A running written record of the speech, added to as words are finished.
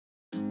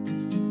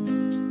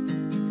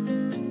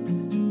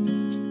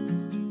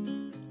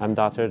I'm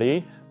Dr.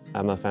 Lee.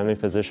 I'm a family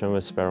physician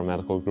with Sparrow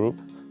Medical Group.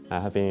 I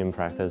have been in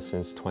practice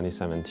since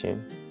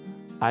 2017.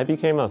 I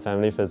became a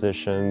family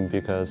physician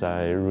because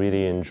I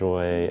really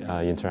enjoy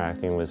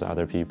interacting with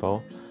other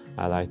people.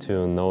 I like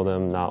to know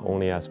them not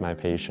only as my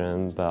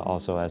patient, but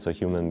also as a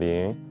human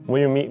being.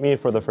 When you meet me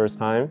for the first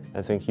time,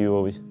 I think you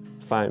will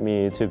find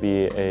me to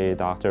be a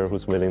doctor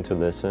who's willing to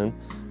listen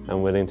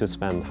and willing to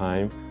spend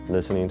time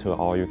listening to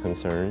all your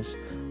concerns.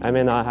 I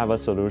may not have a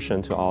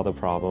solution to all the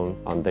problems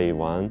on day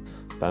one,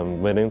 but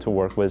I'm willing to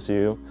work with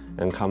you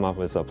and come up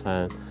with a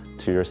plan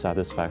to your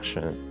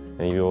satisfaction.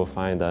 And you will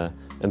find an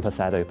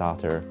empathetic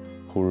doctor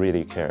who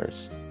really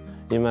cares.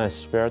 In my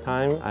spare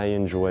time, I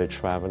enjoy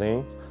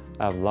traveling.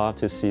 I love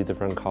to see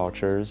different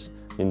cultures,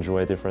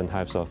 enjoy different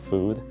types of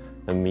food,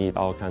 and meet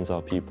all kinds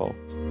of people.